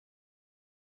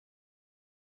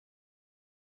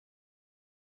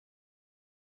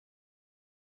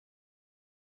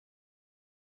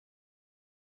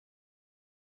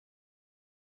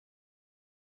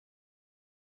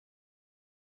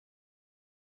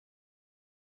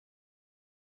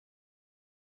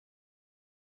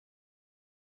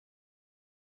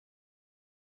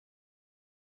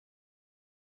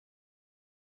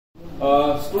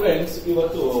Students,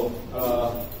 ಇವತ್ತು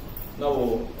ನಾವು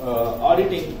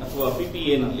auditing ಅಥವಾ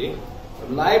PPA ನಲ್ಲಿ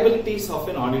ಲಯಬಿಲಿಟೀಸ್ ಆಫ್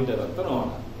ಎನ್ ಆಡಿಟರ್ ಅಂತ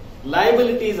ನೋಡೋಣ.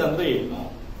 ಲಯಬಿಲಿಟೀಸ್ ಅಂದ್ರೆ ಏನು?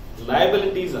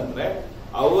 ಲಯಬಿಲಿಟೀಸ್ ಅಂದ್ರೆ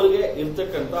ಅವರಿಗೆ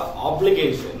ಇರ್ತಕ್ಕಂಥ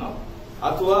ಆಬ್ಲಿಗೇಷನ್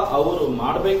ಅಥವಾ ಅವರು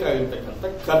ಮಾಡಬೇಕಾಗಿರ್ತಕ್ಕಂಥ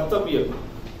ಕರ್ತವ್ಯಗಳು,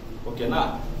 ಓಕೆನಾ,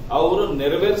 ಅವರು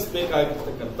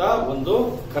ನೆರವೇರಿಸಬೇಕಾಗಿರ್ತಕ್ಕಂಥ ಒಂದು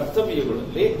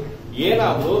ಕರ್ತವ್ಯಗಳಲ್ಲಿ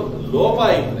ಏನಾದ್ರೂ ಲೋಪ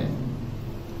ಇದ್ರೆ,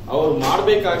 ಅವರು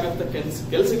ಮಾಡಬೇಕಾಗಿರ್ತಕ್ಕಂಥ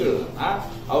ಕೆಲಸಗಳನ್ನ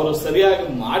ಅವರು ಸರಿಯಾಗಿ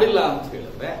ಮಾಡಿಲ್ಲ ಅಂತ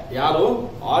ಹೇಳಿದ್ರೆ, ಯಾರು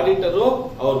ಆಡಿಟರು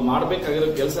ಅವ್ರು ಮಾಡಬೇಕಾಗಿರೋ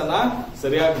ಕೆಲಸನ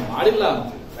ಸರಿಯಾಗಿ ಮಾಡಿಲ್ಲ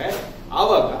ಅಂತ ಹೇಳಿದ್ರೆ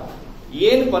ಆವಾಗ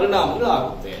ಏನು ಪರಿಣಾಮಗಳು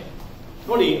ಆಗುತ್ತೆ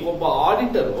ನೋಡಿ. ಒಬ್ಬ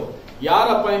ಆಡಿಟರು ಯಾರು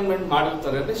ಅಪಾಯಿಂಟ್ಮೆಂಟ್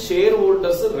ಮಾಡಿರ್ತಾರೆ ಅಂದ್ರೆ ಶೇರ್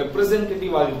ಹೋಲ್ಡರ್ಸ್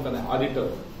ರೆಪ್ರೆಸೆಂಟೇಟಿವ್ ಆಗಿರ್ತಾನೆ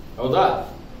ಆಡಿಟರ್, ಹೌದಾ?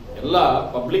 ಎಲ್ಲ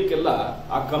ಪಬ್ಲಿಕ್ ಎಲ್ಲ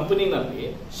ಆ ಕಂಪನಿನಲ್ಲಿ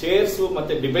ಶೇರ್ಸ್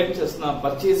ಮತ್ತೆ ಡಿಬೆಂಚರ್ಸ್ ನ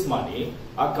ಪರ್ಚೇಸ್ ಮಾಡಿ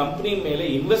ಆ ಕಂಪನಿ ಮೇಲೆ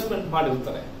ಇನ್ವೆಸ್ಟ್ಮೆಂಟ್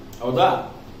ಮಾಡಿರ್ತಾರೆ, ಹೌದಾ?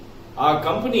 ಆ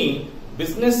ಕಂಪನಿ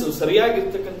ಬಿಸ್ನೆಸ್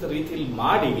ಸರಿಯಾಗಿರ್ತಕ್ಕಂಥ ರೀತಿಯಲ್ಲಿ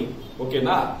ಮಾಡಿ,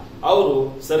 ಓಕೆನಾ, ಅವರು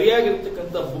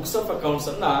ಸರಿಯಾಗಿರ್ತಕ್ಕಂಥ ಬುಕ್ಸ್ ಆಫ್ ಅಕೌಂಟ್ಸ್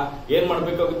ಅನ್ನ ಏನ್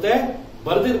ಮಾಡಬೇಕಾಗುತ್ತೆ?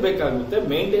 ಬರ್ದಿರ್ಬೇಕಾಗುತ್ತೆ,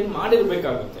 ಮೇಂಟೈನ್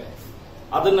ಮಾಡಿರ್ಬೇಕಾಗುತ್ತೆ.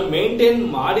 ಅದನ್ನ ಮೇಂಟೈನ್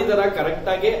ಮಾಡಿದರ ಕರೆಕ್ಟ್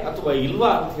ಆಗಿ ಅಥವಾ ಇಲ್ವಾ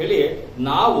ಅಂತ ಹೇಳಿ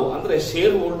ನಾವು ಅಂದ್ರೆ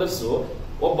ಶೇರ್ ಹೋಲ್ಡರ್ಸ್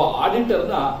ಒಬ್ಬ ಆಡಿಟರ್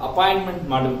ನ ಅಪಾಯಿಂಟ್ಮೆಂಟ್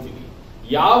ಮಾಡಿರ್ತೀವಿ.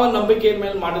 ಯಾವ ನಂಬಿಕೆಯ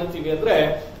ಮೇಲೆ ಮಾಡಿರ್ತೀವಿ ಅಂದ್ರೆ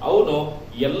ಅವನು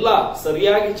ಎಲ್ಲ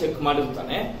ಸರಿಯಾಗಿ ಚೆಕ್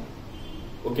ಮಾಡಿರ್ತಾನೆ,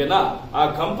 ಓಕೆನಾ. ಆ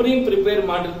ಕಂಪನಿ ಪ್ರಿಪೇರ್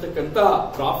ಮಾಡಿರ್ತಕ್ಕಂಥ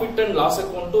profit and loss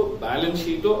account, balance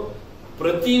sheet,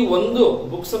 ಪ್ರತಿ ಒಂದು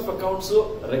ಬುಕ್ಸ್ ಆಫ್ ಅಕೌಂಟ್ಸ್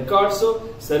ರೆಕಾರ್ಡ್ಸ್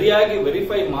ಸರಿಯಾಗಿ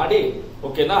ವೆರಿಫೈ ಮಾಡಿ,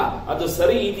 ಓಕೆನಾ, ಅದು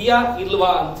ಸರಿ ಇದೆಯಾ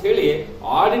ಇಲ್ವಾ ಅಂತ ಹೇಳಿ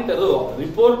ಆಡಿಟರ್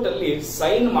ರಿಪೋರ್ಟ್ ಅಲ್ಲಿ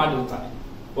ಸೈನ್ ಮಾಡಿರ್ತಾನೆ,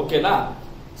 ಓಕೆನಾ.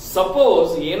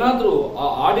 ಸಪೋಸ್ ಏನಾದ್ರೂ ಆ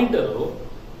ಆಡಿಟರ್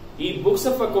ಈ ಬುಕ್ಸ್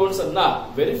ಆಫ್ ಅಕೌಂಟ್ಸ್ ಅನ್ನ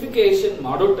ವೆರಿಫಿಕೇಶನ್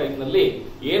ಮಾಡೋ ಟೈಮ್ ನಲ್ಲಿ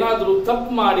ಏನಾದ್ರೂ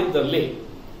ತಪ್ಪು ಮಾಡಿದ್ದಲ್ಲಿ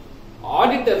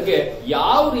ಆಡಿಟರ್ಗೆ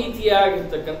ಯಾವ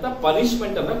ರೀತಿಯಾಗಿರ್ತಕ್ಕಂಥ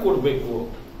ಪನಿಷ್ಮೆಂಟ್ ಅನ್ನ ಕೊಡಬೇಕು,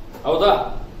 ಹೌದಾ?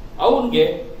 ಅವನ್ಗೆ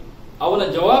ಅವನ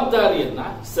ಜವಾಬ್ದಾರಿಯನ್ನ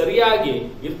ಸರಿಯಾಗಿ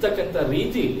ಇರ್ತಕ್ಕಂಥ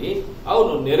ರೀತಿಯಲ್ಲಿ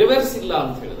ಅವನು ನೆರವೇರಿಸಿಲ್ಲ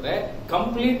ಅಂತ ಹೇಳಿದ್ರೆ,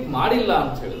 ಕಂಪ್ಲೀಟ್ ಮಾಡಿಲ್ಲ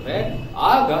ಅಂತ ಹೇಳಿದ್ರೆ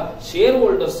ಆಗ ಶೇರ್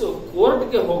ಹೋಲ್ಡರ್ಸ್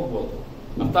ಕೋರ್ಟ್ಗೆ ಹೋಗ್ಬೋದು.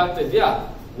 ಅರ್ಥ ಆಗ್ತಾ ಇದೆಯಾ?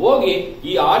 ಹೋಗಿ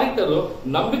ಈ ಆಡಿಟರ್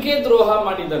ನಂಬಿಕೆ ದ್ರೋಹ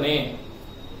ಮಾಡಿದ್ದಾನೆ,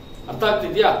 ಅರ್ಥ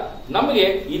ಆಗ್ತಿದ್ಯಾ, ನಮಗೆ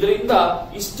ಇದರಿಂದ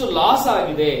ಇಷ್ಟು ಲಾಸ್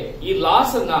ಆಗಿದೆ, ಈ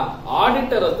ಲಾಸ್ ಅನ್ನ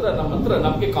ಆಡಿಟರ್ ಹತ್ರ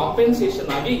ನಮ್ಗೆ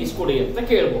ಕಾಂಪೆನ್ಸೇಷನ್ ಆಗಿ ಇಸ್ಕೊಡಿ ಅಂತ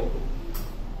ಕೇಳ್ಬೋದು.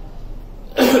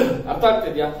 ಅರ್ಥ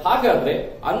ಆಗ್ತಿದ್ಯಾ? ಹಾಗಾದ್ರೆ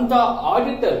ಅಂತ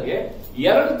ಆಡಿಟರ್ಗೆ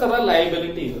ಎರಡು ತರ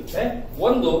ಲಯಬಿಲಿಟಿ ಇರುತ್ತೆ.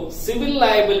 ಒಂದು ಸಿವಿಲ್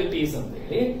ಲಯಬಿಲಿಟೀಸ್ ಅಂತ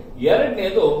ಹೇಳಿ,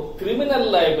 ಎರಡನೇದು ಕ್ರಿಮಿನಲ್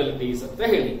ಲಯಬಿಲಿಟೀಸ್ ಅಂತ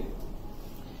ಹೇಳಿ.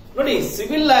 ನೋಡಿ,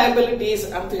 ಸಿವಿಲ್ ಲಯಬಿಲಿಟೀಸ್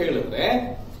ಅಂತ ಹೇಳಿದ್ರೆ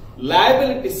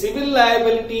civil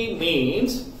liability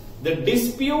means the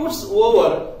disputes over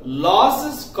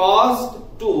losses caused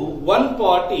to one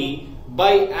party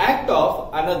by act of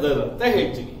another ಅಂತ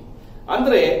ಹೇಳ್ತೀವಿ.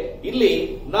 ಅಂದ್ರೆ ಇಲ್ಲಿ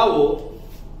ನಾವು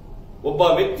ಒಬ್ಬ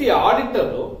ವ್ಯಕ್ತಿ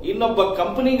ಆಡಿಟರ್ ಇನ್ನೊಬ್ಬ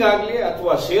ಕಂಪನಿಗಾಗ್ಲಿ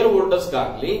ಅಥವಾ ಶೇರ್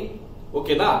ಹೋಲ್ಡರ್ಸ್ಗಾಗ್ಲಿ,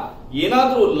 ಓಕೆನಾ,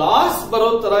 ಏನಾದ್ರೂ ಲಾಸ್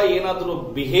ಬರೋ ತರ ಏನಾದ್ರೂ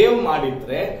ಬಿಹೇವ್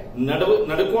ಮಾಡಿದ್ರೆ,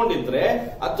 ನಡ್ಕೊಂಡಿದ್ರೆ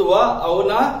ಅಥವಾ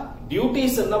ಅವನ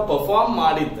ಡ್ಯೂಟೀಸ್ ಅನ್ನ ಪರ್ಫಾರ್ಮ್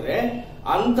ಮಾಡಿದ್ರೆ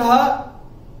ಅಂತಹ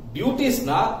ಡ್ಯೂಟೀಸ್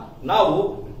ನ ನಾವು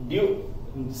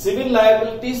civil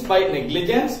liabilities by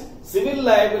negligence, civil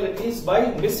liabilities by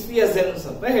ಮಿಸ್ಫಿಯಸೆನ್ಸ್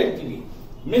ಅಂತ ಹೇಳ್ತೀವಿ.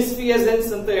 ಮಿಸ್ಫಿಯಸೆನ್ಸ್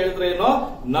ಅಂತ ಹೇಳಿದ್ರೆ ಏನೋ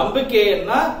ನಂಬಿಕೆ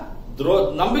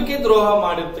ದ್ರೋಹ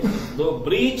ಮಾಡಿರ್ತಕ್ಕಂಥದ್ದು,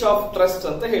 ಬ್ರೀಚ್ ಆಫ್ ಟ್ರಸ್ಟ್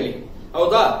ಅಂತ ಹೇಳಿ,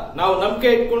 ಹೌದಾ? ನಾವು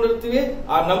ನಂಬಿಕೆ ಇಟ್ಕೊಂಡಿರ್ತೀವಿ,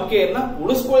 ಆ ನಂಬಿಕೆಯನ್ನ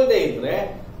ಉಳಿಸ್ಕೊಳ್ಳದೆ ಇದ್ರೆ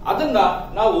ಅದನ್ನ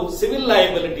ನಾವು ಸಿವಿಲ್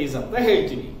ಲಯಬಿಲಿಟೀಸ್ ಅಂತ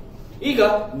ಹೇಳ್ತೀವಿ. ಈಗ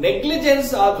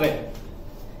ನೆಗ್ಲಿಜೆನ್ಸ್ ಆದ್ರೆ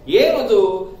ಏನದು?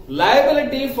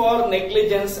 Liability for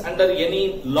negligence under any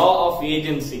law of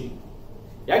agency.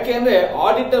 ಯಾಕೆಂದ್ರೆ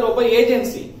ಆಡಿಟರ್ ಒಬ್ಬ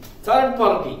ಏಜೆನ್ಸಿ, ಥರ್ಡ್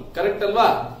ಪಾರ್ಟಿ, ಕರೆಕ್ಟ್ ಅಲ್ವಾ?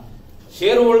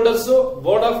 Share holders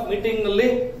board of meeting ನಲ್ಲಿ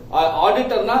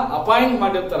ಆಡಿಟರ್ ನ ಅಪಾಯಿಂಟ್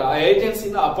ಮಾಡಿರ್ತಾರೆ, ಆ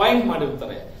ಏಜೆನ್ಸಿನ ಅಪಾಯಿಂಟ್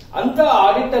ಮಾಡಿರ್ತಾರೆ. ಅಂತ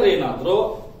ಆಡಿಟರ್ ಏನಾದ್ರೂ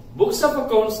ಬುಕ್ಸ್ ಆಫ್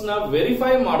ಅಕೌಂಟ್ಸ್ ನ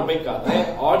ವೆರಿಫೈ ಮಾಡಬೇಕಾದ್ರೆ,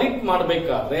 ಆಡಿಟ್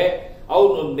ಮಾಡಬೇಕಾದ್ರೆ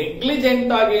ಅವನು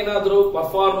ನೆಗ್ಲಿಜೆಂಟ್ ಆಗಿ ಏನಾದ್ರೂ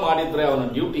ಪರ್ಫಾರ್ಮ್ ಮಾಡಿದ್ರೆ ಅವನ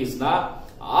ಡ್ಯೂಟೀಸ್ ನ,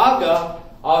 ಆಗ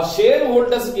ಆ ಶೇರ್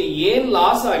ಹೋಲ್ಡರ್ಸ್ ಗೆ ಏನ್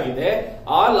ಲಾಸ್ ಆಗಿದೆ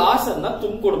ಆ ಲಾಸ್ ಅನ್ನ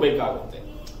ತುಂಬಿಕೊಡ್ಬೇಕಾಗುತ್ತೆ.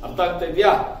 ಅರ್ಥ ಆಗ್ತಾ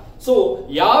ಇದೆಯಾ? ಸೊ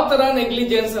ಯಾವ ತರ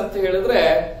ನೆಗ್ಲಿಜೆನ್ಸ್ ಅಂತ ಹೇಳಿದ್ರೆ,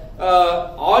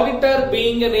 auditor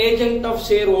being an agent of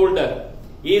share holder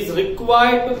is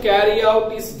required to carry out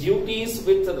his duties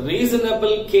with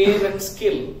reasonable care and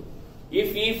skill.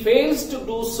 If he fails to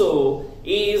do so,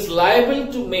 he is liable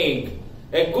to make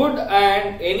a good and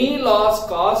any loss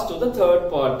caused to the third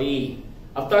party.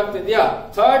 ಅರ್ಥ ಆಗ್ತಿದ್ಯಾ?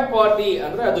 Third party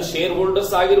ಅಂದ್ರೆ ಅದು share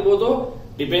holders ಆಗಿರ್ಬೋದು,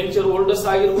 debenture holders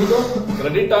ಆಗಿರ್ಬೋದು,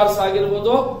 creditors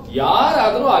ಆಗಿರ್ಬೋದು,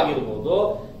 ಯಾರಾದ್ರೂ ಆಗಿರ್ಬೋದು.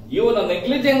 ಇವನ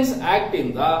ನೆಗ್ಲಿಜೆನ್ಸ್ ಆಕ್ಟ್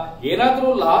ಇಂದ ಏನಾದ್ರೂ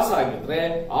ಲಾಸ್ ಆಗಿದ್ರೆ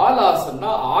ಆ ಲಾಸ್ ಅನ್ನ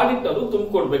ಆಡಿಟರ್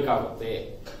ತುಂಬಿಕೊಡ್ಬೇಕಾಗುತ್ತೆ.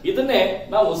 ಇದನ್ನೇ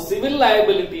ನಾವು ಸಿವಿಲ್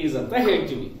ಲಯಬಿಲಿಟೀಸ್ ಅಂತ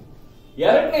ಹೇಳ್ತೀವಿ.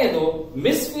 ಎರಡನೇದು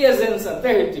ಮಿಸ್ಫಿಯಸೆನ್ಸ್ ಅಂತ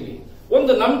ಹೇಳ್ತೀವಿ.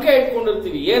 ಒಂದು ನಂಬಿಕೆ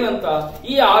ಇಟ್ಕೊಂಡಿರ್ತೀವಿ. ಏನಂತ,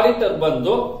 ಈ ಆಡಿಟರ್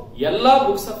ಬಂದು ಎಲ್ಲಾ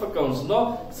ಬುಕ್ಸ್ ಆಫ್ ಅಕೌಂಟ್ಸ್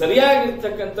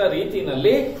ಸರಿಯಾಗಿರ್ತಕ್ಕಂಥ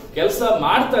ರೀತಿನಲ್ಲಿ ಕೆಲಸ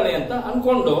ಮಾಡ್ತಾನೆ ಅಂತ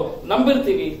ಅನ್ಕೊಂಡು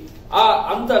ನಂಬಿರ್ತೀವಿ.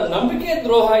 ಅಂತ ನಂಬಿಕೆ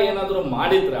ದ್ರೋಹ ಏನಾದ್ರೂ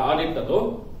ಮಾಡಿದ್ರೆ ಆಡಿಟರ್,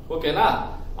 ಓಕೆನಾ,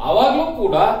 ಅವಾಗ್ಲೂ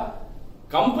ಕೂಡ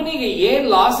ಕಂಪನಿಗೆ ಏನ್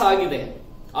ಲಾಸ್ ಆಗಿದೆ,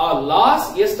 ಆ ಲಾಸ್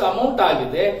ಎಷ್ಟು ಅಮೌಂಟ್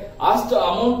ಆಗಿದೆ ಅಷ್ಟು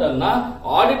ಅಮೌಂಟ್ ಅನ್ನ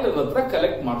ಆಡಿಟರ್ ಹತ್ರ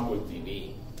ಕಲೆಕ್ಟ್ ಮಾಡ್ಕೊಳ್ತೀವಿ.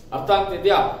 ಅರ್ಥ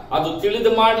ಆಗ್ತಿದ್ಯಾ? ಅದು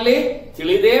ತಿಳಿದು ಮಾಡ್ಲಿ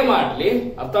ತಿಳಿದೇ ಮಾಡ್ಲಿ,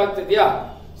 ಅರ್ಥ ಆಗ್ತಿದ್ಯಾ?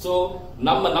 ಸೊ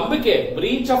ನಮ್ಮ ನಂಬಿಕೆ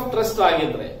ಬ್ರೀಚ್ ಆಫ್ ಟ್ರಸ್ಟ್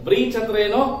ಆಗಿದ್ರೆ, ಬ್ರೀಚ್ ಅಂದ್ರೆ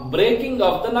ಏನು, ಬ್ರೇಕಿಂಗ್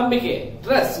ಆಫ್ ದ ನಂಬಿಕೆ,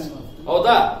 ಟ್ರಸ್ಟ್,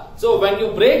 ಹೌದಾ? So when you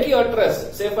break your trust,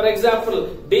 say for example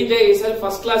DJ ಈ ಸಲ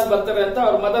ಫಸ್ಟ್ ಕ್ಲಾಸ್ ಬರ್ತಾರೆ ಅಂತ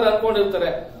ಅವ್ರ ಮದರ್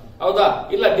ಅನ್ಕೊಂಡಿರ್ತಾರೆ, ಹೌದಾ?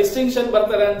 ಇಲ್ಲ ಡಿಸ್ಟಿಂಕ್ಷನ್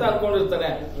ಬರ್ತಾರೆ ಅಂತ ಅನ್ಕೊಂಡಿರ್ತಾನೆ.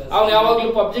 ಅವ್ನು ಯಾವಾಗ್ಲೂ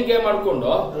ಪಬ್ಜಿ ಗೇಮ್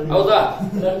ಮಾಡ್ಕೊಂಡು, ಹೌದಾ,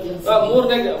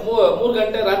 3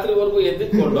 ಗಂಟೆ ರಾತ್ರಿವರೆಗೂ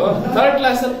ಎದ್ದಿಟ್ಕೊಂಡು ಥರ್ಡ್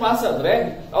ಕ್ಲಾಸ್ ಅಲ್ಲಿ ಪಾಸ್ ಆದ್ರೆ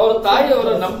ಅವ್ರ ತಾಯಿ ಅವರ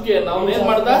ನಂಬಿಕೆಯನ್ನು ಅವನೇನ್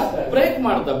ಮಾಡ್ದ, ಬ್ರೇಕ್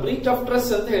ಮಾಡ್ದ, ಬ್ರೀಚ್ ಆಫ್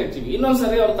ಟ್ರಸ್ಟ್ ಅಂತ ಹೇಳ್ತೀವಿ.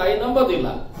 ಇನ್ನೊಂದ್ಸರಿ ಅವ್ರ ತಾಯಿ ನಂಬೋದಿಲ್ಲ.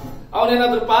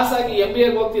 ಅವನೇನಾದ್ರೂ ಪಾಸ್ ಆಗಿ MBA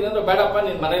ಹೋಗ್ತೀನಿ ಅಂದ್ರೆ ಬೇಡಪ್ಪ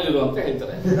ನಿನ್ ಮನೇಲಿರು ಅಂತ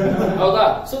ಹೇಳ್ತಾರೆ, ಹೌದಾ?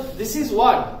 So this is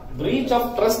what breach of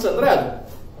trust ಅಂದ್ರೆ ಅದು,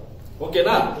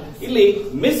 ಓಕೆನಾ? ಇಲ್ಲಿ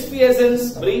ಮಿಸ್ಫಿಯಸೆನ್ಸ್,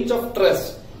 breach of trust.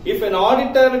 If an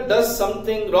auditor does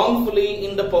something wrongfully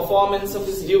in the performance of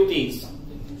his duties,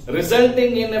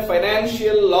 resulting in a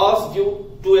financial loss due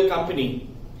to a company,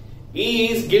 he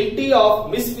is guilty of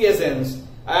misfeasance,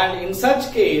 and in such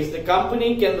case the company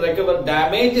can recover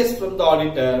damages from the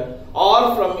auditor or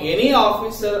from any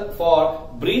officer for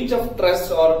breach of trust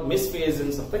or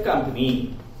misfeasance of the company.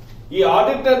 ಈ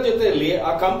auditor ಜೊತೆಯಲ್ಲಿ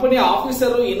ಆ company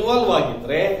officer involve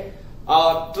ಆಗಿದ್ರೆ ಆ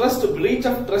trust, breach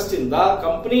of trust ಇಂದ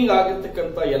ಕಂಪನಿಗೆ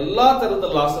ಆಗಿರ್ತಕ್ಕಂಥ ಎಲ್ಲಾ ತರದ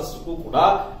ಲಾಸಸ್ ಕೂಡ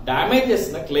ಡ್ಯಾಮೇಜಸ್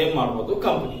ನ ಕ್ಲೇಮ್ ಮಾಡಬಹುದು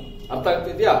ಕಂಪನಿ. ಅರ್ಥ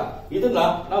ಆಗ್ತಿದ್ಯಾ? ಇದನ್ನ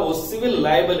ನಾವು ಸಿವಿಲ್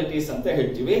ಲಯಬಿಲಿಟೀಸ್ ಅಂತ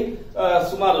ಹೇಳ್ತೀವಿ.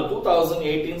 ಸುಮಾರು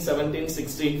 2018, 17,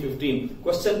 16, 15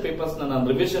 ಕ್ವಶನ್ ಪೇಪರ್ಸ್ ನಾನು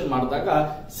ರಿವಿಷನ್ ಮಾಡಿದಾಗ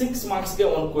 6 ಮಾರ್ಕ್ಸ್ ಗೆ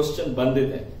ಒಂದು ಕ್ವಶನ್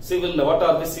ಬಂದಿದೆ, civil, what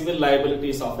are the civil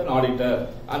liabilities of N auditor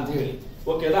ಅಂತ ಹೇಳಿ,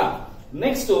 ಓಕೆನಾ?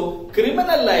 Next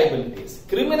criminal liabilities.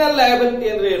 Criminal liability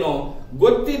ಅಂದ್ರೆ ಏನು,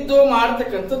 ಗೊತ್ತಿದ್ದು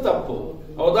ಮಾಡ್ತಕ್ಕಂಥ ತಪ್ಪು,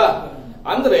 ಹೌದಾ?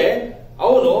 ಅಂದ್ರೆ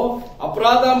ಅವನು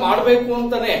ಅಪರಾಧ ಮಾಡಬೇಕು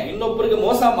ಅಂತಾನೆ, ಇನ್ನೊಬ್ಬರಿಗೆ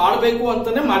ಮೋಸ ಮಾಡಬೇಕು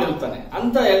ಅಂತಾನೆ ಮಾಡಿರ್ತಾನೆ.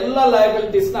 ಅಂತ ಎಲ್ಲ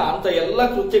ಲಯಬಿಲಿಟೀಸ್ ನ, ಅಂತ ಎಲ್ಲ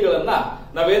ಕೃತ್ಯಗಳನ್ನ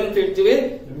ನಾವೇನಂತ ಹೇಳ್ತೀವಿ,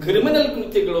 ಕ್ರಿಮಿನಲ್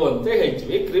ಕೃತ್ಯಗಳು ಅಂತ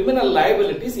ಹೇಳ್ತೀವಿ. ಕ್ರಿಮಿನಲ್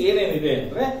ಲಯಬಿಲಿಟೀಸ್ ಏನೇನಿದೆ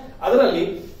ಅಂದ್ರೆ ಅದರಲ್ಲಿ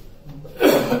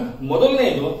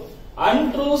ಮೊದಲನೇದು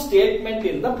ಅನ್ಟ್ರೂ ಸ್ಟೇಟ್ಮೆಂಟ್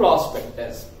ಇನ್ ದ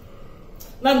ಪ್ರಾಸ್ಪೆಕ್ಟಸ್.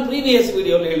 ನಾನು ಪ್ರೀವಿಯಸ್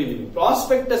ವಿಡಿಯೋಲಿ ಹೇಳಿದೀನಿ,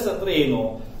 ಪ್ರಾಸ್ಪೆಕ್ಟಸ್ ಅಂದ್ರೆ ಏನು,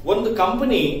 ಒಂದು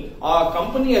ಕಂಪನಿ ಆ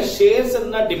ಕಂಪನಿಯ ಶೇರ್ಸ್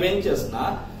ಅನ್ನ, ಡಿಬೆಂಚರ್ಸ್ ನ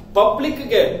ಪಬ್ಲಿಕ್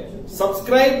ಗೆ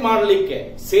ಸಬ್ಸ್ಕ್ರೈಬ್ ಮಾಡಲಿಕ್ಕೆ,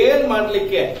 ಸೇಲ್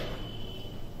ಮಾಡಲಿಕ್ಕೆ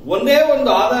ಒಂದೇ ಒಂದು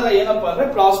ಆಧಾರ ಏನಪ್ಪಾ ಅಂದ್ರೆ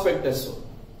ಪ್ರಾಸ್ಪೆಕ್ಟಸ್,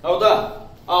 ಹೌದಾ?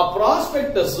 ಆ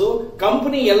ಪ್ರಾಸ್ಪೆಕ್ಟಸ್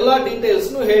ಕಂಪನಿ ಎಲ್ಲಾ ಡೀಟೇಲ್ಸ್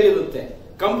ಹೇಳಿರುತ್ತೆ.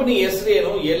 ಕಂಪನಿ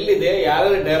ಹೆಸರೇನು, ಎಲ್ಲಿದೆ,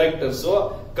 ಯಾರ್ಯಾರು ಡೈರೆಕ್ಟರ್ಸ್,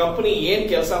 ಕಂಪನಿ ಏನ್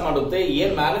ಕೆಲಸ ಮಾಡುತ್ತೆ,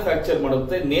 ಏನ್ ಮ್ಯಾನುಫ್ಯಾಕ್ಚರ್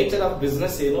ಮಾಡುತ್ತೆ, ನೇಚರ್ ಆಫ್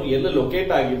ಬಿಸ್ನೆಸ್ ಏನು, ಎಲ್ಲಿ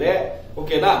ಲೊಕೇಟ್ ಆಗಿದೆ,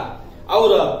 ಓಕೆನಾ,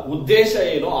 ಅವರ ಉದ್ದೇಶ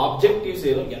ಏನು, ಆಬ್ಜೆಕ್ಟಿವ್ಸ್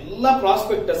ಏನು, ಎಲ್ಲ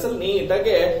ಪ್ರಾಸ್ಪೆಕ್ಟಸ್ ಅಲ್ಲಿ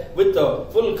ನೀಟಾಗಿ ವಿತ್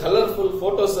ಫುಲ್ ಕಲರ್ಫುಲ್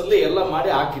ಫೋಟೋಸ್ ಅಲ್ಲಿ ಎಲ್ಲ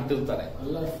ಮಾಡಿ ಹಾಕಿಟ್ಟಿರ್ತಾರೆ.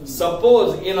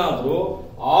 ಸಪೋಸ್ ಏನಾದ್ರು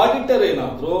ಆಡಿಟರ್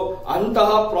ಏನಾದ್ರು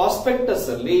ಅಂತಹ ಪ್ರಾಸ್ಪೆಕ್ಟಸ್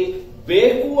ಅಲ್ಲಿ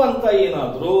ಬೇಕು ಅಂತ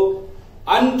ಏನಾದ್ರು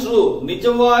ಅನ್ಟ್ರೂ,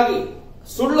 ನಿಜವಾಗಿ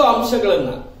ಸುಳ್ಳು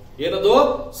ಅಂಶಗಳನ್ನ, ಏನದು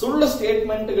ಸುಳ್ಳು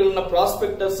ಸ್ಟೇಟ್ಮೆಂಟ್ ಗಳನ್ನ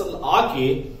ಪ್ರಾಸ್ಪೆಕ್ಟಸ್ ಅಲ್ಲಿ ಹಾಕಿ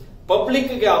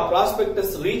ಪಬ್ಲಿಕ್ ಗೆ ಆ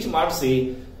ಪ್ರಾಸ್ಪೆಕ್ಟಸ್ ರೀಚ್ ಮಾಡಿಸಿ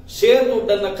ಶೇರ್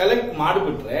ದುಡ್ಡನ್ನ ಕಲೆಕ್ಟ್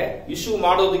ಮಾಡಿಬಿಟ್ರೆ, ಇಶ್ಯೂ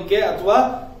ಮಾಡೋದಕ್ಕೆ ಅಥವಾ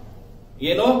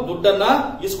ಏನೋ ದುಡ್ಡನ್ನ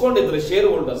ಇಸ್ಕೊಂಡಿದ್ರೆ ಶೇರ್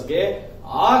ಹೋಲ್ಡರ್ಸ್ಗೆ,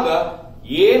 ಆಗ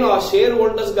ಏನು ಆ ಶೇರ್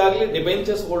ಹೋಲ್ಡರ್ಸ್ ಗಾಗ್ಲಿ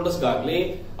ಡಿಬೆಂಚರ್ಸ್ ಹೋಲ್ಡರ್ಸ್ ಗಾಗ್ಲಿ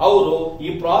ಅವರು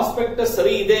ಈ ಪ್ರಾಸ್ಪೆಕ್ಟಸ್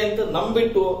ಸರಿ ಇದೆ ಅಂತ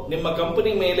ನಂಬಿಟ್ಟು ನಿಮ್ಮ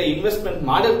ಕಂಪನಿ ಮೇಲೆ ಇನ್ವೆಸ್ಟ್ಮೆಂಟ್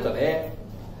ಮಾಡಿರ್ತಾರೆ.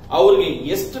 ಅವ್ರಿಗೆ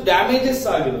ಎಷ್ಟು ಡ್ಯಾಮೇಜಸ್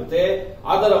ಆಗಿರುತ್ತೆ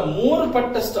ಅದರ 3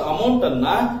 ಪಟ್ಟಷ್ಟು ಅಮೌಂಟ್ ಅನ್ನ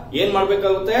ಏನ್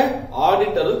ಮಾಡ್ಬೇಕಾಗುತ್ತೆ,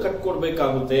 ಆಡಿಟರ್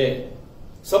ಕಟ್ಕೊಡ್ಬೇಕಾಗುತ್ತೆ.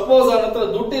 ಸಪೋಸ್ ಅವನ ಹತ್ರ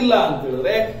ದುಡ್ಡಿಲ್ಲ ಅಂತ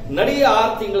ಹೇಳಿದ್ರೆ ನಡಿ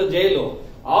 6 ತಿಂಗಳ ಜೈಲು,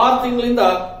 6 ತಿಂಗಳಿಂದ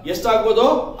ಎಷ್ಟಾಗ್ಬೋದು,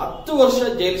 10 ವರ್ಷ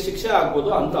ಜೈಲು ಶಿಕ್ಷೆ ಆಗ್ಬೋದು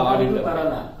ಅಂತ ಆಡಿಟರ್.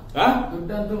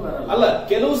 ಅಲ್ಲ,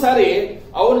 ಕೆಲವು ಸಾರಿ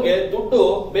ಅವನಿಗೆ ದುಡ್ಡು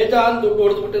ಬೇಜಾನ್ ದುಡ್ಡು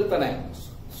ಹೊಡೆದು ಬಿಟ್ಟಿರ್ತಾನೆ,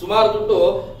 ಸುಮಾರು ದುಡ್ಡು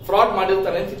ಫ್ರಾಡ್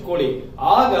ಮಾಡಿರ್ತಾನೆ ಅಂತ ಇಟ್ಕೊಳ್ಳಿ.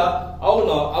 ಆಗ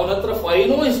ಅವನ ಹತ್ರ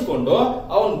ಫೈನೂ ಇಸ್ಕೊಂಡು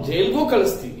ಅವನ್ ಜೈಲ್ಗೂ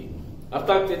ಕಳಿಸ್ತೀವಿ. ಅರ್ಥ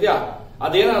ಆಗ್ತಿದ್ಯಾ?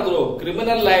 ಅದೇನಾದ್ರೂ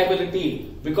criminal liability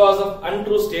because of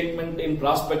ಅನ್ಟ್ರೂ statement in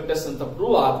prospectus ಅಂತ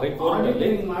ಪ್ರೂವ್ ಆದ್ರೆ ಕೋರ್ಟ್ ಅಲ್ಲಿ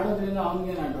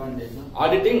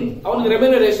ಆಡಿಟಿಂಗ್ ಅವನಿಗೆ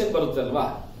ರೆಮ್ಯುನರೇಷನ್ ಬರುತ್ತೆ ಅಲ್ವಾ.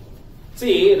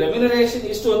 ಸಿ, ರೆಮ್ಯುನರೇಷನ್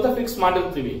ಇಷ್ಟು ಅಂತ ಫಿಕ್ಸ್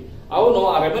ಮಾಡಿರ್ತೀವಿ, ಅವನು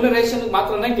ಆ ರೆಮ್ಯುನರೇಷನ್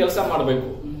ಮಾತ್ರನೇ ಕೆಲಸ ಮಾಡಬೇಕು.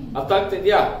 ಅರ್ಥ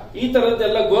ಆಗ್ತಿದ್ಯಾ? ಈ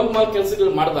ತರದ್ದೆಲ್ಲ ಗೋಲ್ಮಾಲ್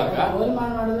ಕೆಲಸಗಳು ಮಾಡಿದಾಗ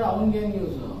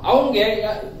ಅವನ್ಗೆ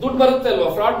ದುಡ್ಡು ಬರುತ್ತೆ ಅಲ್ವಾ,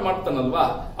 ಫ್ರಾಡ್ ಮಾಡ್ತಾನಲ್ವಾ.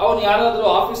 ಅವನು ಯಾರಾದ್ರೂ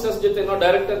ಆಫೀಸರ್ಸ್ ಜೊತೆನೋ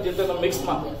ಡೈರೆಕ್ಟರ್ ಜೊತೆನೋ ಮಿಕ್ಸ್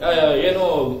ಏನು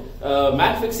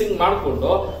ಮ್ಯಾಚ್ ಫಿಕ್ಸಿಂಗ್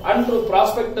ಮಾಡಿಕೊಂಡು ಅಂಟ್ರೂ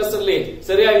ಪ್ರಾಸ್ಪೆಕ್ಟಸ್ ಅಲ್ಲಿ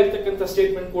ಸರಿಯಾಗಿರ್ತಕ್ಕಂಥ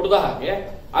ಸ್ಟೇಟ್ಮೆಂಟ್ ಕೊಡದ ಹಾಗೆ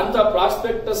ಅಂತ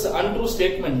ಪ್ರಾಸ್ಪೆಕ್ಟಸ್ ಅಂಟ್ರೂ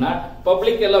ಸ್ಟೇಟ್ಮೆಂಟ್ ನ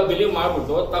ಪಬ್ಲಿಕ್ ಎಲ್ಲ ಬಿಲೀವ್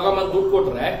ಮಾಡ್ಬಿಟ್ಟು ತಗೊಂಬಂದ್ ದುಡ್ಡು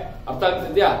ಕೊಟ್ರೆ, ಅರ್ಥ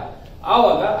ಆಗ್ತಿದ್ಯಾ,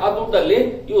 ಆವಾಗ ಆ ದುಡ್ಡಲ್ಲಿ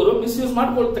ಇವರು ಮಿಸ್ಯೂಸ್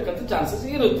ಮಾಡ್ಕೊಳ್ತಕ್ಕಂಥ ಚಾನ್ಸಸ್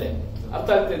ಇರುತ್ತೆ. ಅರ್ಥ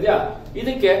ಆಗ್ತಿದ್ಯಾ?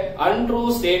 ಇದಕ್ಕೆ ಅನ್ಟ್ರೂ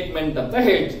ಸ್ಟೇಟ್ಮೆಂಟ್ ಅಂತ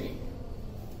ಹೇಳ್ತೀವಿ.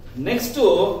 ನೆಕ್ಸ್ಟ್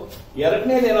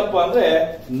ಎರಡನೇದೇನಪ್ಪಾ ಅಂದ್ರೆ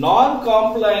ನಾನ್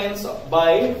ಕಾಂಪ್ಲಯನ್ಸ್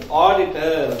ಬೈ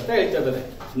ಆಡಿಟರ್ ಅಂತ ಹೇಳ್ತಿದ್ದಾರೆ.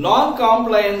 ನಾನ್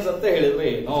ಕಾಂಪ್ಲಯನ್ಸ್ ಅಂತ ಹೇಳಿದ್ರೆ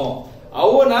ಏನು?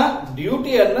 ಅವನ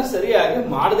ಡ್ಯೂಟಿಯನ್ನ ಸರಿಯಾಗಿ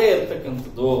ಮಾಡದೇ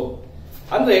ಇರತಕ್ಕಂಥದ್ದು.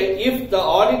 ಅಂದ್ರೆ if the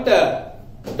auditor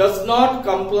does not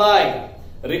comply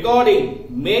regarding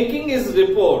making his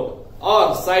report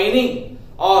R signing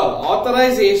R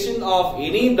authorisation of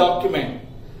any document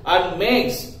and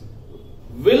makes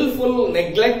willful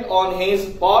neglect on his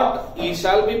part, he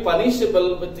shall be punishable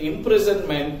with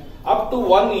imprisonment up to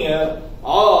 1 year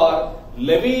or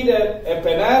levied a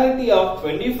penalty of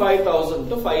 25,000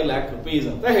 to 5 lakh rupees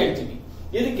ಅಂತ ಹೇಳ್ತೀನಿ.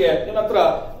 ಇದಕ್ಕೆ ನಿಮ್ಮ ಹತ್ರ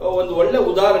ಒಂದು ಒಳ್ಳೆ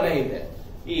ಉದಾಹರಣೆ ಇದೆ.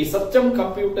 ಈ ಸತ್ಯಂ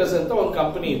ಕಂಪ್ಯೂಟರ್ಸ್ ಅಂತ ಒಂದು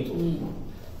ಕಂಪನಿ ಇತ್ತು.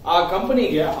 ಆ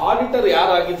ಕಂಪನಿಗೆ ಆಡಿಟರ್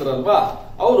ಯಾರಾಗಿದ್ರಲ್ವಾ,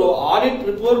 ಅವರು ಆಡಿಟ್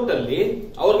ರಿಪೋರ್ಟ್ ಅಲ್ಲಿ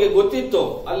ಅವ್ರಿಗೆ ಗೊತ್ತಿತ್ತು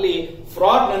ಅಲ್ಲಿ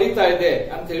ಫ್ರಾಡ್ ನಡೀತಾ ಇದೆ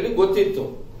ಅಂತ ಹೇಳಿ ಗೊತ್ತಿತ್ತು.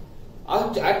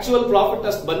 ಆಕ್ಚುಯಲ್ ಪ್ರಾಫಿಟ್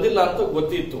ಅಷ್ಟು ಬಂದಿಲ್ಲ ಅಂತ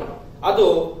ಗೊತ್ತಿತ್ತು. ಅದು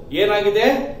ಏನಾಗಿದೆ,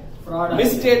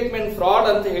 ಮಿಸ್ಸ್ಟೇಟ್ಮೆಂಟ್ ಫ್ರಾಡ್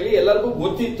ಅಂತ ಹೇಳಿ ಎಲ್ಲರಿಗೂ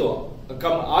ಗೊತ್ತಿತ್ತು,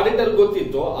 ಆಡಿಟರ್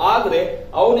ಗೊತ್ತಿತ್ತು. ಆದ್ರೆ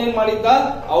ಅವನೇನ್ ಮಾಡಿದ್ದ,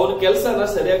 ಅವನ ಕೆಲಸನ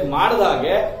ಸರಿಯಾಗಿ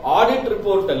ಮಾಡಿದಾಗೆ ಆಡಿಟ್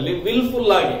ರಿಪೋರ್ಟ್ ಅಲ್ಲಿ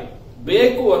ವಿಲ್ಫುಲ್ ಆಗಿ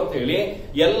ಬೇಕು ಅಂತ ಹೇಳಿ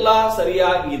ಎಲ್ಲಾ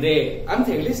ಸರಿಯಾಗಿದೆ ಅಂತ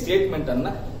ಹೇಳಿ ಸ್ಟೇಟ್ಮೆಂಟ್ ಅನ್ನ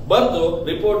ಬರ್ದು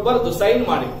ರಿಪೋರ್ಟ್ ಬರ್ದು ಸೈನ್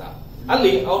ಮಾಡಿದ್ದ.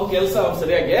 ಅಲ್ಲಿ ಅವನ ಕೆಲಸ ಅವನು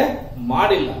ಸರಿಯಾಗಿ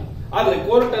ಮಾಡಿಲ್ಲ. ಆದ್ರೆ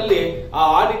ಕೋರ್ಟ್ ಅಲ್ಲಿ ಆ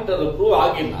ಆಡಿಟರ್ ಪ್ರೂವ್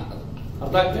ಆಗಿಲ್ಲ.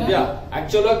 ಅರ್ಥ ಆಗ್ತಿದ್ಯಾ?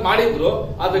 ಆಕ್ಚುಲ್ ಆಗಿ ಮಾಡಿದ್ರು,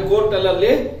 ಆದ್ರೆ ಕೋರ್ಟ್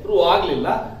ಅಲ್ಲಿ ಪ್ರೂವ್ ಆಗ್ಲಿಲ್ಲ,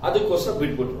 ಅದಕ್ಕೋಸ್ಕರ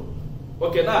ಬಿಟ್ಬಿಟ್ರು.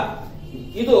 ಓಕೆನಾ?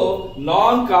 ಇದು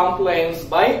ನಾನ್ ಕಾಂಪ್ಲಯನ್ಸ್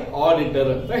ಬೈ ಆಡಿಟರ್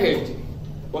ಅಂತ ಹೇಳ್ತೀವಿ.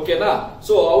 ಓಕೆನಾ?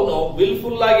 ಸೊ ಅವನು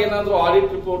ವಿಲ್ಫುಲ್ ಆಗಿ ಏನಾದ್ರು ಆಡಿಟ್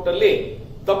ರಿಪೋರ್ಟ್ ಅಲ್ಲಿ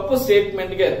ತಪ್ಪು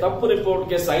ಸ್ಟೇಟ್ಮೆಂಟ್ ಗೆ ತಪ್ಪು ರಿಪೋರ್ಟ್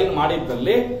ಗೆ ಸೈನ್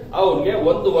ಮಾಡಿದ್ದಲ್ಲಿ ಅವ್ರಿಗೆ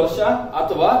 1 ವರ್ಷ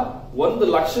ಅಥವಾ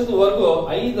 1 ಲಕ್ಷದವರೆಗೂ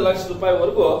 5 ಲಕ್ಷ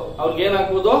ರೂಪಾಯಿವರೆಗೂ ಅವ್ರಿಗೆ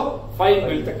ಏನಾಗ್ಬೋದು, ಫೈನ್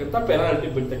ಬೀಳ್ತಕ್ಕಂಥ, ಪೆನಾಲ್ಟಿ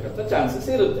ಬೀಳ್ತಕ್ಕಂಥ ಚಾನ್ಸಸ್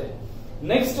ಇರುತ್ತೆ.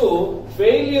 Next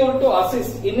failure to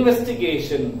assist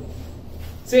investigation.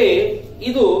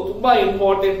 ಇದು ತುಂಬಾ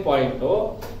important point.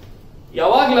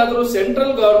 ಯಾವಾಗಲಾದ್ರೂ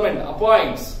central government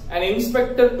appoints an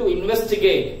inspector to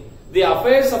investigate the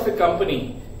affairs of a company,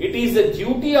 it is the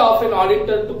duty of an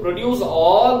auditor to produce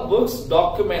all books,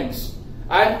 documents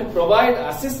and to provide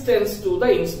assistance to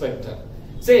the inspector.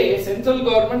 Central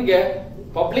government ಗೆ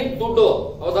public ದುಡ್ಡು,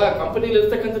 ಹೌದಾ, ಕಂಪನಿಲಿ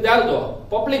ಇರ್ತಕ್ಕಂಥದ್ದು ಯಾರ್ದು?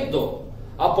 ಪಬ್ಲಿಕ್ದು.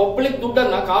 ಆ public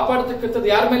ದುಡ್ಡನ್ನ ಕಾಪಾಡತಕ್ಕಂಥದ್ದು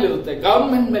ಯಾರ ಮೇಲೆ ಇರುತ್ತೆ?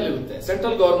 ಗವರ್ಮೆಂಟ್ ಮೇಲೆ ಇರುತ್ತೆ,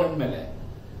 ಸೆಂಟ್ರಲ್ ಗವರ್ಮೆಂಟ್ ಮೇಲೆ.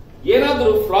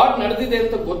 ಏನಾದ್ರೂ ಫ್ರಾಡ್ ನಡೆದಿದೆ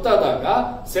ಅಂತ ಗೊತ್ತಾದಾಗ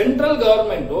ಸೆಂಟ್ರಲ್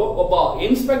ಗವರ್ಮೆಂಟ್ ಒಬ್ಬ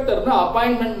ಇನ್ಸ್ಪೆಕ್ಟರ್ ನ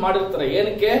ಅಪಾಯಿಂಟ್ಮೆಂಟ್ ಮಾಡಿರ್ತಾರೆ.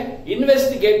 ಏನಕ್ಕೆ?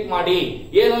 ಇನ್ವೆಸ್ಟಿಗೇಟ್ ಮಾಡಿ,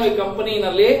 ಏನೋ ಈ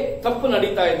ಕಂಪನಿನಲ್ಲಿ ತಪ್ಪು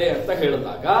ನಡೀತಾ ಇದೆ ಅಂತ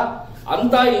ಹೇಳಿದಾಗ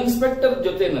ಅಂತ ಇನ್ಸ್ಪೆಕ್ಟರ್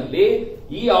ಜೊತೆನಲ್ಲಿ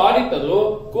ಈ ಆಡಿಟರ್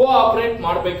ಕೋಆಪರೇಟ್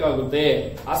ಮಾಡಬೇಕಾಗುತ್ತೆ,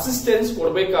 ಅಸಿಸ್ಟೆನ್ಸ್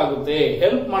ಕೊಡಬೇಕಾಗುತ್ತೆ,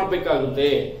 ಹೆಲ್ಪ್ ಮಾಡಬೇಕಾಗುತ್ತೆ.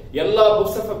 ಎಲ್ಲಾ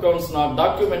ಬುಕ್ಸ್ ಆಫ್ ಅಕೌಂಟ್ಸ್ ನ,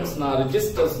 ಡಾಕ್ಯುಮೆಂಟ್ಸ್ ನ,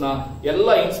 ರಿಜಿಸ್ಟರ್ಸ್ ನ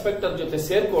ಎಲ್ಲ ಇನ್ಸ್ಪೆಕ್ಟರ್ ಜೊತೆ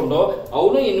ಸೇರ್ಕೊಂಡು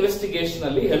ಅವನು ಇನ್ವೆಸ್ಟಿಗೇಷನ್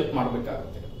ಅಲ್ಲಿ ಹೆಲ್ಪ್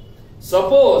ಮಾಡಬೇಕಾಗುತ್ತೆ.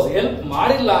 ಸಪೋಸ್ ಹೆಲ್ಪ್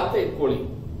ಮಾಡಿಲ್ಲ ಅಂತ ಇಟ್ಕೊಳ್ಳಿ,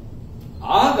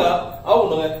 ಆಗ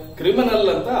ಅವನು ಕ್ರಿಮಿನಲ್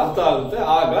ಅಂತ ಅರ್ಥ ಆಗುತ್ತೆ.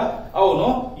 ಆಗ ಅವನು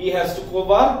ಈ has to go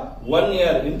for 1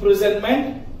 year imprisonment,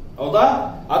 ಹೌದಾ,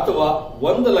 ಅಥವಾ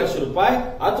 1 ಲಕ್ಷ ರೂಪಾಯಿ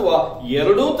ಅಥವಾ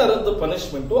 2 ತರದ್ದು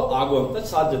ಪನಿಷ್ಮೆಂಟ್ ಆಗುವಂತ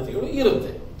ಸಾಧ್ಯತೆಗಳು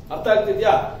ಇರುತ್ತೆ. ಅರ್ಥ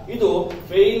ಆಗ್ತಿದ್ಯಾ? ಇದು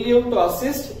failure to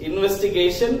assist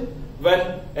investigation when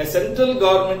A central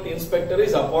government inspector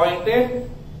is appointed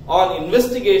on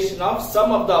investigation of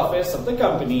some of the affairs of the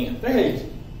company ಅಂತ ಹೇಳ್ತೀವಿ.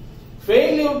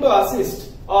 Failure to assist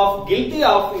of guilty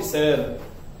officer.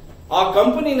 ಆ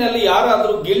ಕಂಪನಿನಲ್ಲಿ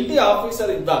ಯಾರಾದ್ರೂ ಗಿಲ್ಟಿ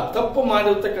ಆಫೀಸರ್ ಇದ್ದ, ತಪ್ಪು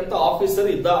ಮಾಡಿರ್ತಕ್ಕಂಥ ಆಫೀಸರ್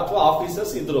ಇದ್ದ ಅಥವಾ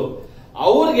ಆಫೀಸರ್ಸ್ ಇದ್ರು,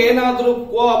 ಅವ್ರಿಗೆ ಏನಾದ್ರೂ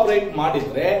ಕೋಆಪರೇಟ್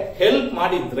ಮಾಡಿದ್ರೆ, ಹೆಲ್ಪ್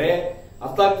ಮಾಡಿದ್ರೆ,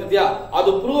 ಅರ್ಥ ಆಗ್ತಿದ್ಯಾ,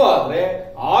 ಅದು ಪ್ರೂವ್ ಆದ್ರೆ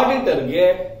ಆಡಿಟರ್ಗೆ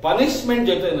ಪನಿಷ್ಮೆಂಟ್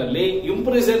ಜೊತೆನಲ್ಲಿ,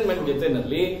 ಇಂಪ್ರಿಸನ್ಮೆಂಟ್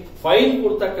ಜೊತೆನಲ್ಲಿ ಫೈನ್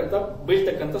ಕೊಡ್ತಕ್ಕಂಥ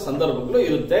ಬೀಳ್ತಕ್ಕಂಥ ಸಂದರ್ಭಗಳು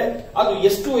ಇರುತ್ತೆ. ಅದು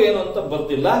ಎಷ್ಟು ಏನು ಅಂತ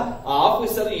ಬರ್ತಿಲ್ಲ, ಆ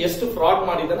ಆಫೀಸರ್ ಎಷ್ಟು ಫ್ರಾಡ್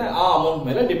ಮಾಡಿದಾನೆ ಆ ಅಮೌಂಟ್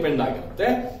ಮೇಲೆ ಡಿಪೆಂಡ್ ಆಗಿರುತ್ತೆ.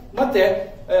 ಮತ್ತೆ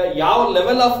ಯಾವ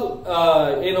ಲೆವೆಲ್ ಆಫ್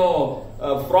ಏನು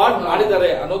ಫ್ರಾಡ್ ಮಾಡಿದ್ದಾರೆ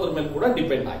ಅನ್ನೋದ್ರ ಮೇಲೆ ಕೂಡ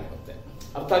ಡಿಪೆಂಡ್ ಆಗಿರುತ್ತೆ.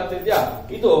 ಅರ್ಥ ಆಗ್ತಿದ್ಯಾ?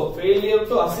 ಇದು failure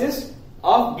to assist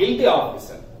of guilty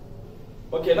officer.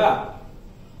 ಓಕೆನಾ?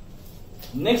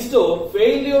 Next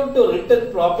failure to return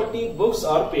property, books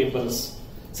R papers.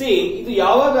 ಇದು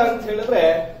ಯಾವಾಗ ಅಂತ ಹೇಳಿದ್ರೆ,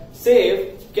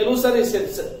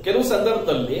 ಕೆಲವು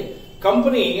ಸಂದರ್ಭದಲ್ಲಿ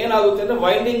ಕಂಪನಿ ಏನಾಗುತ್ತೆ ಅಂದ್ರೆ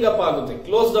ವೈಂಡಿಂಗ್ ಅಪ್ ಆಗುತ್ತೆ,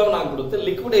 ಕ್ಲೋಸ್ ಡೌನ್ ಆಗ್ಬಿಡುತ್ತೆ,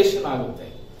 ಲಿಕ್ವಿಡೇಷನ್ ಆಗುತ್ತೆ.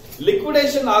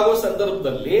 ಲಿಕ್ವಿಡೇಷನ್ ಆಗೋ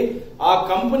ಸಂದರ್ಭದಲ್ಲಿ ಆ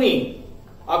ಕಂಪನಿ,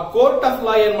 ಆ ಕೋರ್ಟ್ ಆಫ್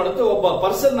ಲಾ ಏನ್ ಮಾಡುತ್ತೆ, ಒಬ್ಬ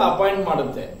ಪರ್ಸನ್ ಅಪಾಯಿಂಟ್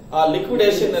ಮಾಡುತ್ತೆ ಆ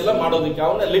ಲಿಕ್ವಿಡೇಷನ್ ಎಲ್ಲ ಮಾಡೋದಕ್ಕೆ.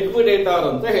 ಅವನ ಲಿಕ್ವಿಡೇಟರ್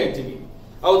ಅಂತ ಹೇಳ್ತೀವಿ,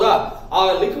 ಹೌದಾ? ಆ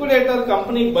ಲಿಕ್ವಿಡೇಟರ್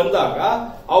ಕಂಪನಿಗೆ ಬಂದಾಗ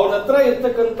ಅವನ ಹತ್ರ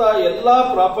ಇರ್ತಕ್ಕಂತ ಎಲ್ಲಾ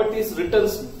properties,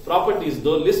 returns properties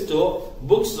list,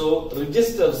 books,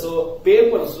 registers,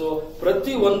 papers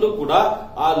ಪ್ರತಿ ಒಂದು ಕೂಡ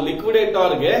ಆ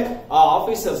ಲಿಕ್ವಿಡೇಟರ್ಗೆ, ಆ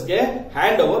ಆಫೀಸರ್ಸ್ಗೆ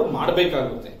ಹ್ಯಾಂಡ್ ಓವರ್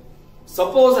ಮಾಡಬೇಕಾಗುತ್ತೆ.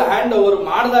 ಸಪೋಸ್ ಹ್ಯಾಂಡ್ ಓವರ್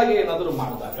ಮಾಡಿದಾಗ ಏನಾದ್ರು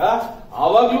ಮಾಡಿದಾಗ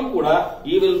ಆವಾಗ್ಲೂ ಕೂಡ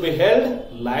ಈ will be held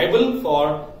liable for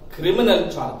criminal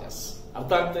charges.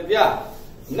 ಅರ್ಥ ಆಗ್ತಿದ್ಯಾ?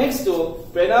 Next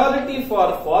penalty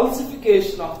for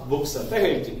ಫಾಲ್ಸಿಫಿಕೇಶನ್ of books ಅಂತ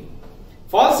ಹೇಳ್ತೀನಿ.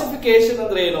 ಫಾಲ್ಸಿಫಿಕೇಶನ್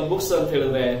ಅಂದ್ರೆ ಏನು? ಬುಕ್ಸ್ ಅಂತ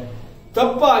ಹೇಳಿದ್ರೆ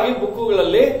ತಪ್ಪಾಗಿ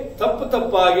ಬುಕ್ಕುಗಳಲ್ಲಿ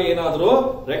ತಪ್ಪಾಗಿ ಏನಾದ್ರು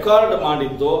ರೆಕಾರ್ಡ್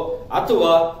ಮಾಡಿದ್ದು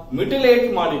ಅಥವಾ ಮ್ಯುಟಿಲೇಟ್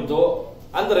ಮಾಡಿದ್ದು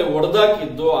ಅಂದ್ರೆ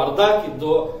ಒಡೆದಾಕಿದ್ದು,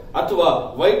 ಅರ್ಧಾಕಿದ್ದು ಅಥವಾ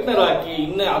ವೈಟ್ನರ್ ಹಾಕಿ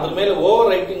ಇನ್ನ ಅದ್ರ ಮೇಲೆ ಓವರ್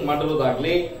ರೈಟಿಂಗ್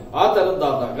ಮಾಡಿರೋದಾಗ್ಲಿ ಆ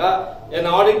ತರದ್ದಾದಾಗ an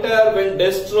auditor when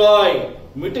destroy,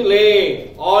 mutilate,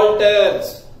 alters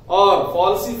or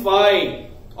falsify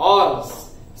or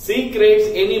secretes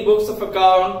any books of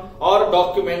account or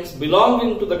documents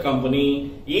belonging to the company,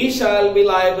 he shall be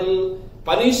liable,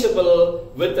 punishable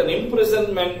with an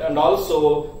imprisonment and also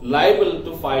liable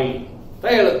to fine ಅಂತ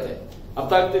ಹೇಳುತ್ತೆ.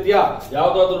 ಅರ್ಥ ಆಗ್ತಿದ್ಯಾ?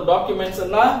 ಯಾವ್ದಾದ್ರು documents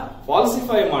ಅನ್ನ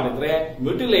ಫಾಲ್ಸಿಫೈ ಮಾಡಿದ್ರೆ,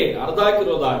 ಮ್ಯುಟಿಲೇಟ್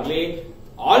ಅರ್ಧಾಕಿರೋದಾಗ್ಲಿ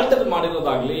alter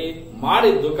ಮಾಡಿರೋದಾಗ್ಲಿ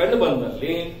ಮಾಡಿದ್ದು ಕಂಡು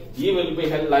ಬಂದಲ್ಲಿ he will be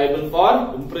held liable for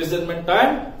imprisonment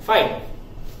and fine.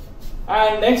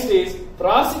 And next is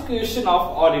prosecution of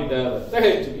auditor ಅಂತ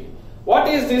ಹೇಳ್ತೀವಿ. What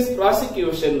is this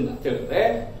prosecution ಅಂತ ಹೇಳಿದ್ರೆ,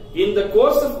 in the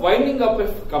course of winding up a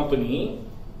company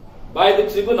by the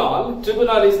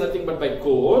tribunal is nothing but by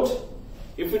court,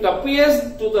 if it appears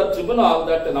to the tribunal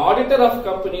that an auditor of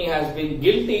company has been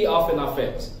guilty of an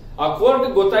offense, ಆ court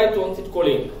ಗೊತ್ತಾಯ್ತು ಅಂತ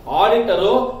ಇಟ್ಕೊಳ್ಳಿ,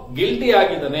 auditor guilty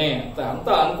ಆಗಿದ್ದಾನೆ ಅಂತ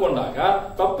ಅನ್ಕೊಂಡಾಗ,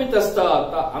 ತಪ್ಪಿತಸ್ಥ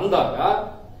ಅಂತ ಅಂದಾಗ,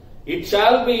 it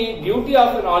shall be duty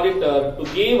of an auditor to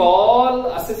give all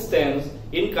assistance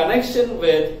in connection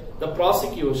with the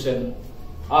prosecution.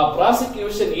 ಆ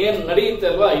ಪ್ರಾಸಿಕ್ಯೂಷನ್ ಏನ್ ನಡೆಯುತ್ತೆ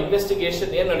ಅಲ್ವಾ,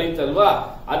 ಇನ್ವೆಸ್ಟಿಗೇಷನ್ ಏನ್ ನಡೆಯುತ್ತೆ ಅಲ್ವಾ,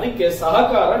 ಅದಕ್ಕೆ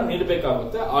ಸಹಕಾರ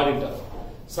ನೀಡಬೇಕಾಗುತ್ತೆ ಆಡಿಟರ್.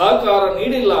 ಸಹಕಾರ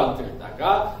ನೀಡಿಲ್ಲ ಅಂತ ಹೇಳಿದಾಗ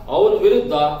ಅವ್ರ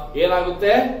ವಿರುದ್ಧ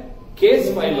ಏನಾಗುತ್ತೆ, ಕೇಸ್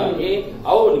ಫೈಲ್ ಆಗಿ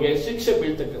ಅವರಿಗೆ ಶಿಕ್ಷೆ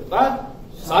ಬೀಳ್ತಕ್ಕಂತ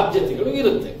ಸಾಧ್ಯತೆಗಳು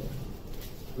ಇರುತ್ತೆ.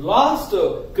 Last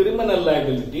criminal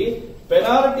liability,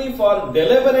 penalty for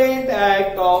deliberate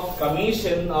act of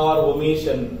commission R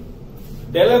omission.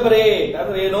 Deliberate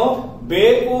ಅಂದ್ರೆ ಏನು?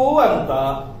 ಬೇಕು ಅಂತ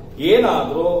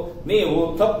ಏನಾದ್ರೂ ನೀವು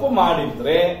ತಪ್ಪು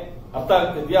ಮಾಡಿದ್ರೆ, ಅರ್ಥ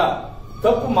ಆಗ್ತಿದ್ಯಾ?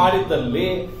 ತಪ್ಪು ಮಾಡಿದ್ದಲ್ಲಿ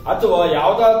ಅಥವಾ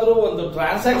ಯಾವ್ದಾದ್ರೂ ಒಂದು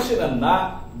ಟ್ರಾನ್ಸಾಕ್ಷನ್ ಅನ್ನ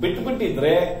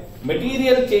ಬಿಟ್ಬಿಟ್ಟಿದ್ರೆ,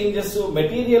 ಮೆಟೀರಿಯಲ್ ಚೇಂಜಸ್,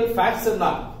 ಮೆಟೀರಿಯಲ್ ಫ್ಯಾಕ್ಟ್ಸ್ ಅನ್ನ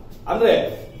ಅಂದ್ರೆ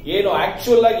ಏನು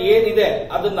ಆಕ್ಚುಯಲ್ ಆಗಿ ಏನಿದೆ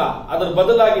ಅದನ್ನ ಅದರ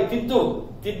ಬದಲಾಗಿ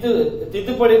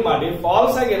ತಿದ್ದುಪಡಿ ಮಾಡಿ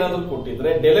ಫಾಲ್ಸ್ ಆಗಿ ಏನಾದ್ರು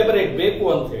ಕೊಟ್ಟಿದ್ರೆ, ಡೆಲಿಬರೇಟ್ ಬೇಕು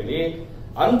ಅಂತ ಹೇಳಿ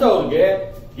ಅಂತವ್ರಿಗೆ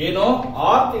ಏನೋ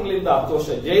 6 ತಿಂಗಳಿಂದ 10 ವರ್ಷ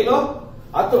ಜೈಲು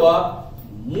ಅಥವಾ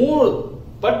 3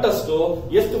 ಪಟ್ಟಷ್ಟು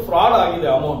ಎಷ್ಟು ಫ್ರಾಡ್ ಆಗಿದೆ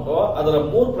ಅಮೌಂಟ್, ಅದರ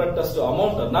 3 ಪಟ್ಟಷ್ಟು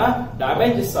ಅಮೌಂಟ್ ಅನ್ನ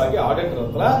ಡ್ಯಾಮೇಜಸ್ ಆಗಿ ಆಡಿಟರ್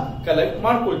ಹತ್ರ ಕಲೆಕ್ಟ್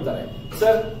ಮಾಡ್ಕೊಳ್ತಾರೆ.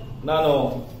 ಸರ್, ನಾನು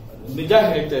ನಿಜ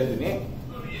ಹೇಳ್ತಾ ಇದ್ದೀನಿ,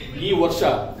 ಈ ವರ್ಷ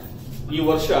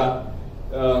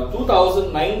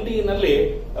 2019 ನಲ್ಲಿ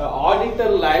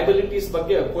ಆಡಿಟರ್ ಲಯಬಿಲಿಟೀಸ್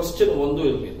ಬಗ್ಗೆ ಕ್ವಶನ್ ಒಂದು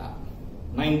ಇರಲಿಲ್ಲ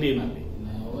 19 ನಲ್ಲಿ,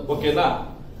 ಓಕೆನಾ?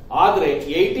 ಆದ್ರೆ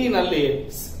 18 ನಲ್ಲಿ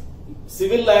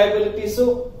ಸಿವಿಲ್ ಲಯಬಿಲಿಟೀಸ್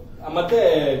ಮತ್ತೆ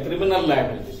ಕ್ರಿಮಿನಲ್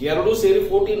ಲಯಬಿಲಿಟೀಸ್ ಎರಡೂ ಸೇರಿ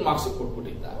 14 ಮಾರ್ಕ್ಸ್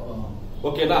ಕೊಟ್ಬಿಟ್ಟಿದ್ದ,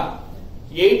 ಓಕೆನಾ?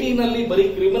 18 ನಲ್ಲಿ ಬರೀ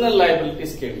ಕ್ರಿಮಿನಲ್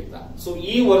ಲಯಬಿಲಿಟೀಸ್ ಕೇಳಿದ್ದ. ಸೊ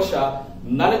ಈ ವರ್ಷ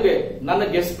ನನ್ನ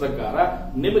ಗೆಸ್ ಪ್ರಕಾರ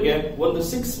ನಿಮಗೆ ಒಂದು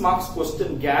 6 ಮಾರ್ಕ್ಸ್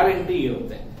ಕ್ವಶನ್ ಗ್ಯಾರಂಟಿ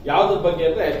ಇರುತ್ತೆ. ಯಾವ್ದ್ರ ಬಗ್ಗೆ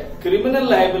ಅಂದ್ರೆ ಕ್ರಿಮಿನಲ್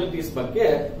ಲಯಬಿಲಿಟೀಸ್ ಬಗ್ಗೆ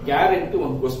ಗ್ಯಾರಂಟಿ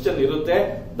ಒಂದು ಕ್ವಶನ್ ಇರುತ್ತೆ.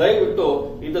 ದಯವಿಟ್ಟು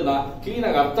ಇದನ್ನ ಕ್ಲೀನ್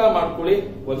ಆಗಿ ಅರ್ಥ ಮಾಡ್ಕೊಳ್ಳಿ,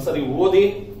 ಒಂದ್ಸರಿ ಓದಿ,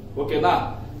 ಓಕೆನಾ?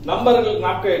 ನಂಬರ್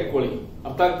ನಾಲ್ಕ ಇಟ್ಕೊಳ್ಳಿ,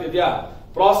 ಅರ್ಥ ಆಗ್ತಿದ್ಯಾ?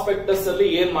 ಪ್ರಾಸ್ಪೆಕ್ಟಸ್ ಅಲ್ಲಿ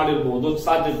ಏನ್ ಮಾಡಿರ್ಬಹುದು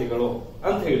ಸಾಧ್ಯತೆಗಳು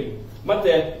ಅಂತ ಹೇಳಿ,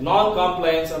 ಮತ್ತೆ ನಾನ್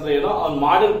ಕಾಂಪ್ಲಯನ್ಸ್ ಅಂದ್ರೆ ಏನೋ, ಅವ್ನು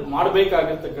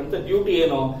ಮಾಡಬೇಕಾಗಿರ್ತಕ್ಕಂಥ ಡ್ಯೂಟಿ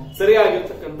ಏನೋ,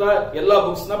 ಸರಿಯಾಗಿರ್ತಕ್ಕಂಥ ಎಲ್ಲಾ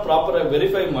ಬುಕ್ಸ್ ನ ಪ್ರಾಪರ್ ಆಗಿ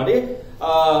ವೆರಿಫೈ ಮಾಡಿ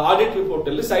ಆಡಿಟ್ ರಿಪೋರ್ಟ್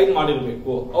ಅಲ್ಲಿ ಸೈನ್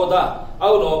ಮಾಡಿರ್ಬೇಕು, ಹೌದಾ?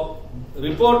 ಅವನು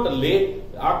ರಿಪೋರ್ಟ್ ಅಲ್ಲಿ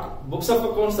ಬುಕ್ಸ್ ಆಫ್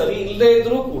ಅಕೌಂಟ್ ಸರಿ ಇಲ್ಲದೆ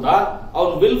ಇದ್ರೂ ಕೂಡ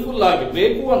ಅವನು ವಿಲ್ಫುಲ್ ಆಗಿ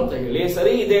ಬೇಕು ಅಂತ ಹೇಳಿ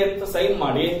ಸರಿ ಇದೆ ಅಂತ ಸೈನ್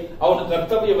ಮಾಡಿ ಅವನ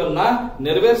ಕರ್ತವ್ಯವನ್ನ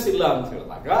ನೆರವೇರಿಸಿಲ್ಲ ಅಂತ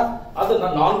ಹೇಳಿದಾಗ ಅದನ್ನ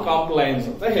ನಾನ್ ಕಾಂಪ್ಲಯನ್ಸ್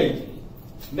ಅಂತ ಹೇಳ್ತೀವಿ.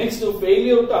 Next,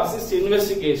 failure to assist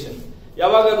investigation.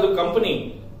 ಯಾವಾಗಾದ್ರೂ ಕಂಪನಿ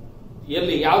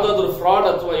ಎಲ್ಲಿ ಯಾವ್ದಾದ್ರು ಫ್ರಾಡ್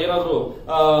ಅಥವಾ ಏನಾದ್ರು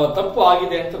ತಪ್ಪು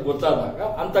ಆಗಿದೆ ಅಂತ ಗೊತ್ತಾದಾಗ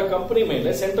ಅಂತ ಕಂಪನಿ ಮೇಲೆ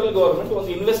ಸೆಂಟ್ರಲ್ ಗವರ್ಮೆಂಟ್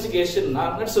ಒಂದು ಇನ್ವೆಸ್ಟಿಗೇಷನ್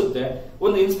ನಡೆಸುತ್ತೆ,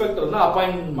 ಒಂದು ಇನ್ಸ್ಪೆಕ್ಟರ್ ನ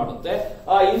ಅಪಾಯಿಂಟ್ಮೆಂಟ್ ಮಾಡುತ್ತೆ.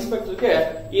 ಆ ಇನ್ಸ್ಪೆಕ್ಟರ್ಗೆ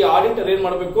ಈ ಆಡಿಟರ್ ಏನ್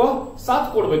ಮಾಡಬೇಕು, ಸಾಥ್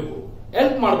ಕೊಡಬೇಕು,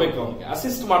 ಹೆಲ್ಪ್ ಮಾಡಬೇಕು, ಅವನಿಗೆ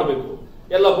ಅಸಿಸ್ಟ್ ಮಾಡಬೇಕು.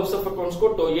 ಎಲ್ಲ ಬುಕ್ಸ್ ಆಫ್ ಅಕೌಂಟ್ಸ್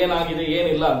ಕೊಟ್ಟು ಏನಾಗಿದೆ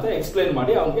ಏನಿಲ್ಲ ಅಂತ ಎಕ್ಸ್ಪ್ಲೈನ್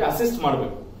ಮಾಡಿ ಅವನಿಗೆ ಅಸಿಸ್ಟ್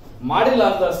ಮಾಡಬೇಕು. ಮಾಡಿಲ್ಲ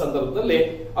ಅಂತ ಸಂದರ್ಭದಲ್ಲಿ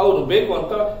ಅವನು ಬೇಕು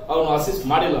ಅಂತ ಅವನು ಅಸಿಸ್ಟ್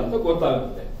ಮಾಡಿಲ್ಲ ಅಂತ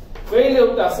ಗೊತ್ತಾಗುತ್ತೆ.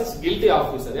 Failure to assist guilty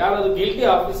officer. ಯಾರಾದ್ರೂ ಗಿಲ್ಟಿ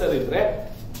ಆಫೀಸರ್ ಇದ್ರೆ,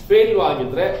 ಫೇಲ್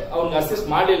ಆಗಿದ್ರೆ, ಅವ್ನಿಗೆ ಅಸಿಸ್ಟ್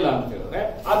ಮಾಡಿಲ್ಲ ಅಂತ ಹೇಳಿದ್ರೆ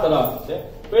ಆ ತರ ಆಗುತ್ತೆ.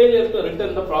 Failure to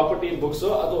return the property books,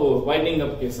 ಅದು ವೈಂಡಿಂಗ್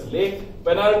ಅಪ್ ಕೇಸ್ ಅಲ್ಲಿ.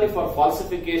 ಪೆನಾಲ್ಟಿ ಫಾರ್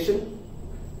ಫಾಲ್ಸಿಫಿಕೇಶನ್,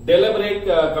 ಡೆಲಿಬರೇಟ್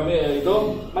ಇದು,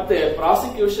 ಮತ್ತೆ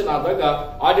ಪ್ರಾಸಿಕ್ಯೂಷನ್ ಆದಾಗ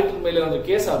ಆಡಿಟರ್ ಮೇಲೆ ಏನಾದ್ರು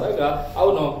ಕೇಸ್ ಆದಾಗ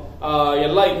ಅವನು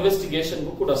ಎಲ್ಲಾ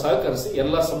ಇನ್ವೆಸ್ಟಿಗೇಷನ್ಗೂ ಕೂಡ ಸಹಕರಿಸಿ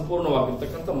ಎಲ್ಲ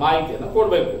ಸಂಪೂರ್ಣವಾಗಿರ್ತಕ್ಕಂಥ ಮಾಹಿತಿಯನ್ನು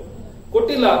ಕೊಡಬೇಕು.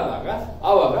 ಕೊಟ್ಟಿಲ್ಲ ಅಂದಾಗ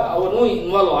ಆವಾಗ ಅವನು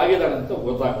ಇನ್ವಾಲ್ವ್ ಆಗಿದ್ದಾನೆ ಅಂತ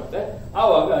ಗೊತ್ತಾಗುತ್ತೆ.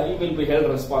 ಆವಾಗ he will be held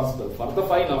responsible for the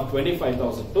fine of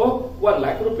 25,000 to 1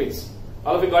 lakh rupees.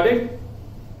 All of you got it?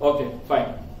 Okay, fine.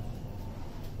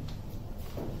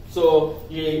 So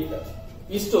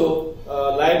ಇಷ್ಟು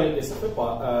liabilities of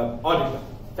auditor.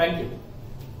 Thank you.